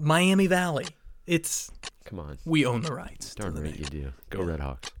 Rich. Miami Valley. Come on. We own the rights. Darn right you do. Go Red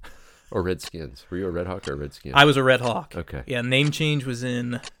Hawks. Or Redskins. Were you a Red Hawk or a Redskin? I was a Red Hawk. Okay. Yeah, name change was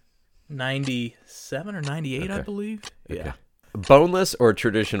in 97 or 98, I believe. Okay. Yeah. Boneless or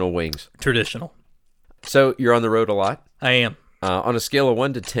traditional wings? Traditional. So you're on the road a lot? I am. On a scale of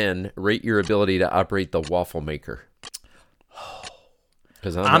 1 to 10, rate your ability to operate the waffle maker.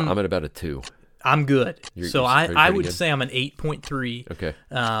 Because I'm at about a 2. I'm good. I would good? say I'm an 8.3. Okay.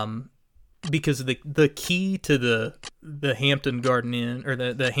 Because the key to the Hampton Garden Inn or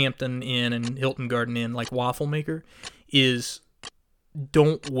the Hampton Inn and Hilton Garden Inn like waffle maker is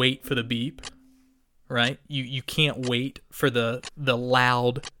don't wait for the beep, right? You can't wait for the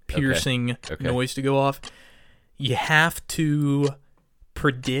loud piercing noise to go off. You have to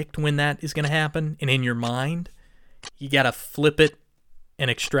predict when that is going to happen, and in your mind, you got to flip it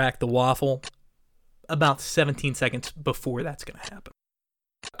and extract the waffle about 17 seconds before that's going to happen.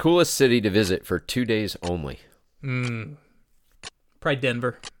 Coolest city to visit for 2 days only? Probably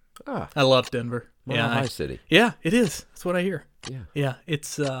Denver. Ah. I love Denver. Mile High City. Yeah, it is. That's what I hear. Yeah. Yeah,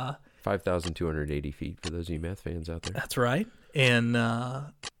 it's 5,280 feet for those of you math fans out there. That's right. And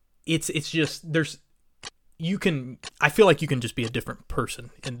it's just I feel like you can just be a different person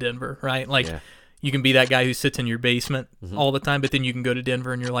in Denver, right? Like you can be that guy who sits in your basement all the time, but then you can go to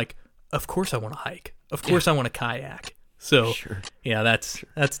Denver and you're like, of course I want to hike. Of course I want to kayak. So yeah, that's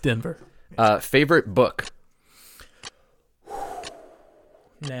Denver. Favorite book?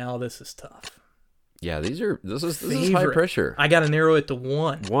 Now this is tough. Yeah, this is high pressure. I got to narrow it to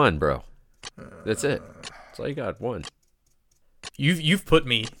one. One, bro. That's it. That's all you got. One. You've put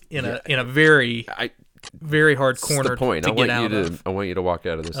me in a very hard corner. That's the point. To get out I want you to walk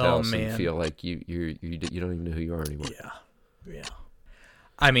out of this house man. and feel like you don't even know who you are anymore. Yeah.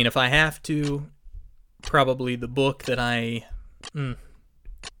 I mean, if I have to, probably the book that I could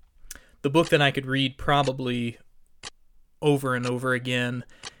read probably over and over again,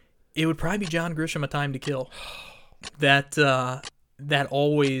 it would probably be John Grisham, A Time to Kill. That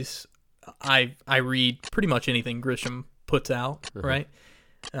always, I read pretty much anything Grisham puts out, right?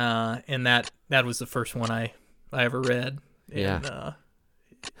 And that was the first one I ever read. And,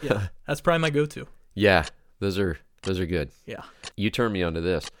 yeah, that's probably my go-to. Yeah, those are good. Yeah. You turned me onto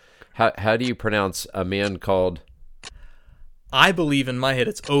this. How do you pronounce a man called? I believe in my head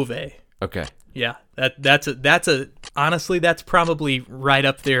it's Ove. Okay. Yeah, that's honestly that's probably right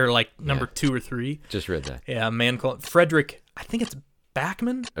up there, like number 2 or 3. Just read that. Yeah, a man called Frederick. I think it's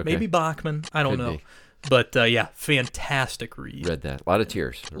Bachman, maybe Bachman. I don't know. But yeah, fantastic read. Read that. A lot of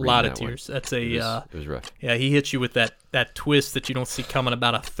tears. A lot of tears. That's it was rough. Yeah, he hits you with that twist that you don't see coming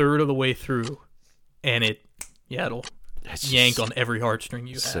about a third of the way through, and it'll yank on every heartstring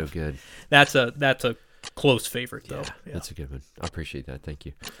you have. So good. That's a close favorite though. Yeah, that's a good one. I appreciate that. Thank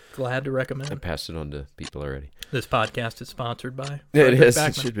you. Glad to recommend. I passed it on to people already. This podcast is sponsored by it is. Bachman,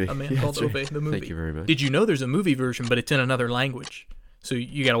 it should be. A Man Called Ove, the movie. Thank you very much. Did you know there's a movie version, but it's in another language, so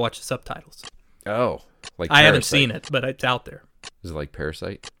you got to watch the subtitles. Oh, like I haven't seen it, but it's out there. Is it like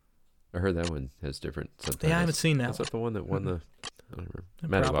Parasite? I heard that one has different subtitles. Yeah, I haven't seen that. Is that the one that won the? I don't remember.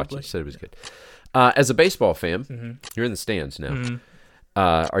 Matt watched it. Said it was good. Yeah. As a baseball fan, you're in the stands now.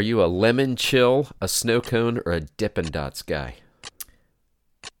 Are you a lemon chill, a snow cone, or a Dippin' Dots guy?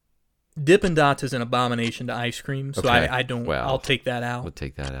 Dippin' Dots is an abomination to ice cream, so Okay. I don't. Well, I'll take that out. We'll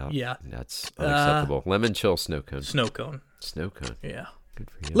take that out. Yeah. That's unacceptable. Lemon chill, snow cone. Snow cone. Snow cone. Yeah.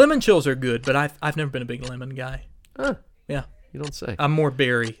 Good for you. Lemon chills are good, but I've never been a big lemon guy. Huh. Yeah. You don't say. I'm more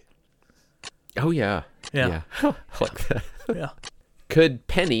berry. Oh, yeah. Yeah. I like that. Yeah. Could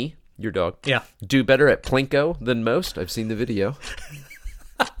Penny, your dog, do better at Plinko than most? I've seen the video.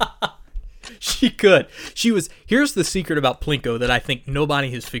 She could. Here's the secret about Plinko that I think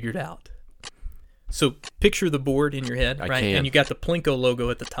nobody has figured out. So picture the board in your head, right? can. And you got the Plinko logo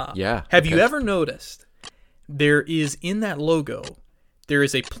at the top. Yeah. Have you ever noticed there is in that logo, there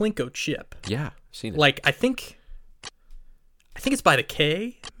is a Plinko chip? Yeah, I've seen it. Like I think it's by the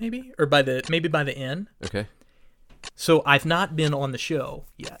K, maybe, or maybe by the N. Okay. So I've not been on the show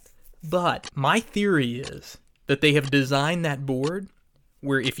yet, but my theory is that they have designed that board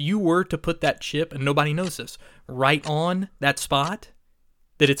where if you were to put that chip, and nobody knows this, right on that spot,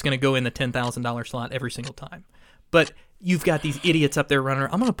 that it's going to go in the $10,000 slot every single time. But you've got these idiots up there running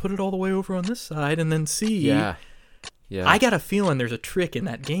around, I'm going to put it all the way over on this side and then see. Yeah. I got a feeling there's a trick in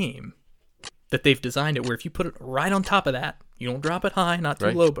that game that they've designed it where if you put it right on top of that, you don't drop it high, not too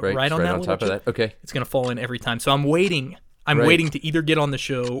low, but right on that little top of chip, that. Okay. it's going to fall in every time. So I'm waiting. I'm waiting to either get on the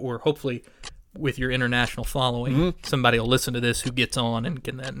show or hopefully with your international following, somebody will listen to this who gets on and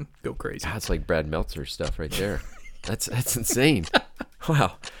can then go crazy. That's like Brad Meltzer stuff right there. That's insane.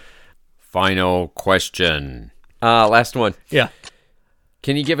 Wow. Final question. Last one. Yeah.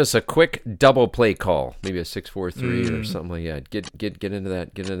 Can you give us a quick double play call? Maybe a 6-4-3 or something like that. Get into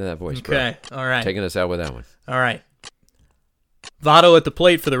that voice, bro. Okay. All right. Taking us out with that one. All right. Votto at the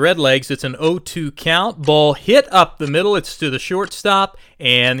plate for the Redlegs. It's an 0-2 count. Ball hit up the middle. It's to the shortstop,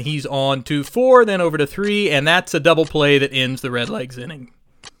 and he's on to 4, then over to 3, and that's a double play that ends the Redlegs inning.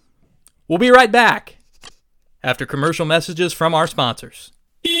 We'll be right back after commercial messages from our sponsors.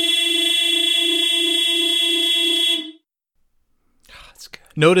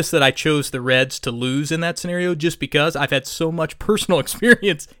 Notice that I chose the Reds to lose in that scenario just because I've had so much personal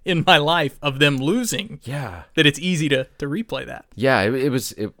experience in my life of them losing. Yeah. That it's easy to replay that. Yeah, it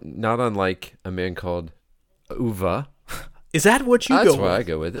was not unlike a man called Uva. Is that what you go with? That's why I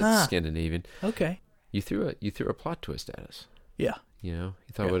go with it. It's Scandinavian. Okay. You threw a plot twist at us. Yeah. You know,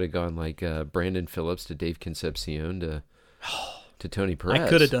 you thought it would have gone like Brandon Phillips to Dave Concepcion to Tony Perez. I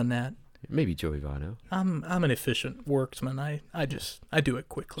could have done that. Maybe Joey Votto. I'm an efficient worksman. I do it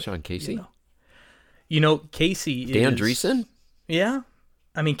quickly. Sean Casey? You know Casey is... Dan Dreesen? Yeah.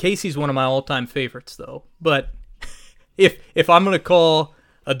 I mean, Casey's one of my all-time favorites, though. But if I'm going to call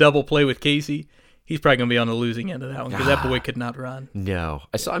a double play with Casey, he's probably going to be on the losing end of that one because that boy could not run. No.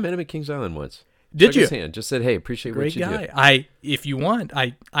 I met him at Kings Island once. Did you? His hand. Just said, hey, appreciate what you do. Great guy. If you want,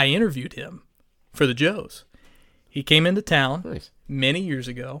 I interviewed him for the Joes. He came into town many years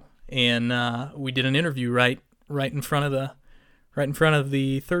ago. And we did an interview right in front of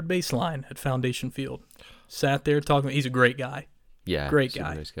the third base line at Foundation Field. Sat there talking. He's a great guy. Yeah, great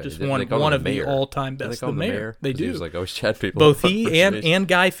guy. Nice guy. Just one of the all-time best. The mayor. They do. He was like always chat people. Both he and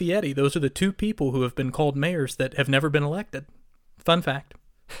Guy Fieri. Those are the two people who have been called mayors that have never been elected. Fun fact.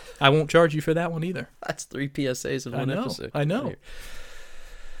 I won't charge you for that one either. That's 3 PSAs in one episode. I know.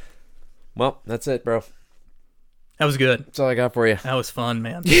 Well, that's it, bro. That was good. That's all I got for you. That was fun,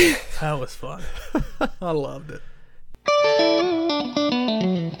 man. That was fun. I loved it.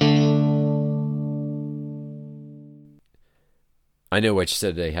 I know what you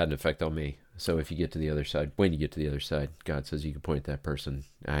said today had an effect on me. So if you get to the other side, when you get to the other side, God says you can point at that person.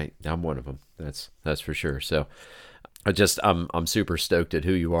 I'm one of them. That's for sure. So I'm super stoked at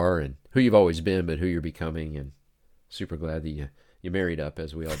who you are and who you've always been, but who you're becoming, and super glad that you married up,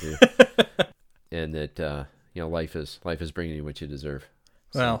 as we all do, and that life is bringing you what you deserve.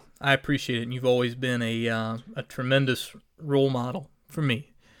 So. Well, I appreciate it, and you've always been a tremendous role model for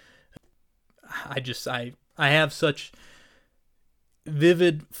me. I have such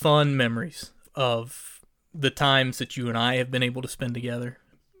vivid, fun memories of the times that you and I have been able to spend together.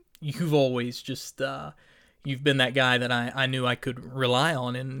 You've always just you've been that guy that I knew I could rely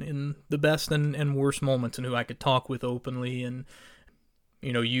on in the best and worst moments, and who I could talk with openly. And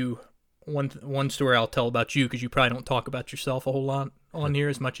one story I'll tell about you, because you probably don't talk about yourself a whole lot on here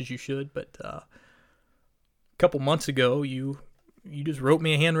as much as you should, but a couple months ago you just wrote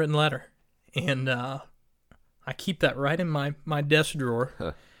me a handwritten letter, and I keep that right in my desk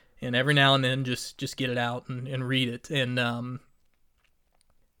drawer, and every now and then just get it out and read it, and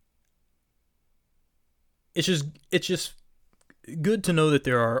it's just good to know that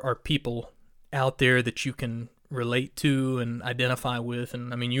there are people out there that you can relate to and identify with.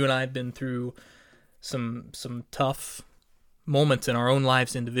 And I mean, you and I have been through some tough moments in our own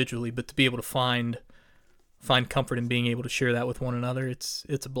lives individually, but to be able to find comfort in being able to share that with one another, it's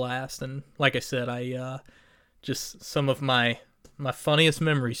a blast. And like I said, I just some of my funniest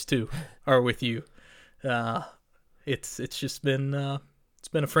memories too are with you. It's just been it's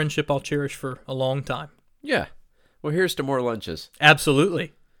been a friendship I'll cherish for a long time. Yeah. Well, here's to more lunches.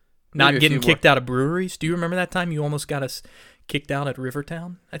 Absolutely. Not Maybe getting kicked out of breweries. Do you remember that time you almost got us kicked out at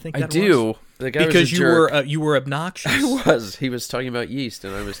Rivertown? I think that I do. was. The guy because was a jerk. you were obnoxious. I was. He was talking about yeast,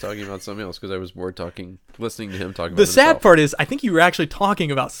 and I was talking about something else because I was more listening to him talking about The sad himself. part is, I think you were actually talking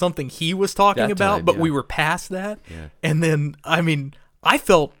about something he was talking That about, time, but yeah. we were past that. Yeah. And then, I mean, I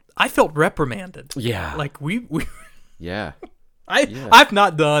felt reprimanded. Yeah. Like we Yeah. I've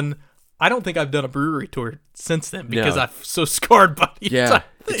not done. I don't think I've done a brewery tour since then because No. I'm so scarred by the Yeah. entire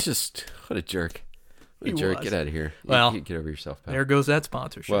thing. It's just, what a jerk. What a He jerk. was. Get out of here. Well, Get over yourself, pal. There goes that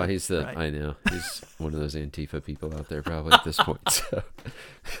sponsorship. Well, he's Right. I know. He's one of those Antifa people out there probably at this point. So.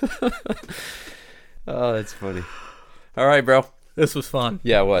 Oh, that's funny. All right, bro. This was fun.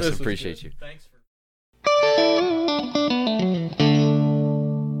 Yeah, it was. This was Appreciate good. you. Thanks for.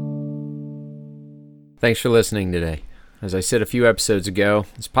 Thanks for listening today. As I said a few episodes ago,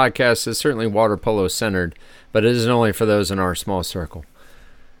 this podcast is certainly water polo centered, but it isn't only for those in our small circle.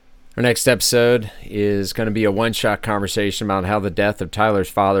 Our next episode is going to be a one-shot conversation about how the death of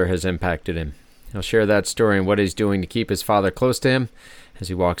Tyler's father has impacted him. He'll share that story and what he's doing to keep his father close to him as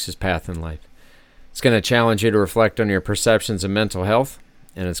he walks his path in life. It's going to challenge you to reflect on your perceptions of mental health,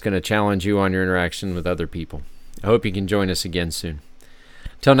 and it's going to challenge you on your interaction with other people. I hope you can join us again soon.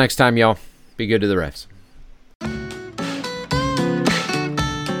 Till next time, y'all, be good to the refs.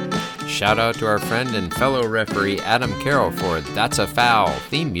 Shout out to our friend and fellow referee Adam Carroll for That's a Foul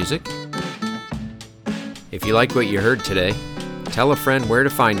theme music. If you like what you heard today, tell a friend where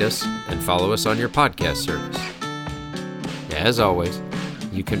to find us and follow us on your podcast service. As always,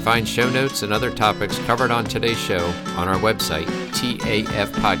 you can find show notes and other topics covered on today's show on our website,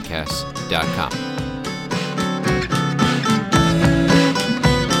 tafpodcast.com.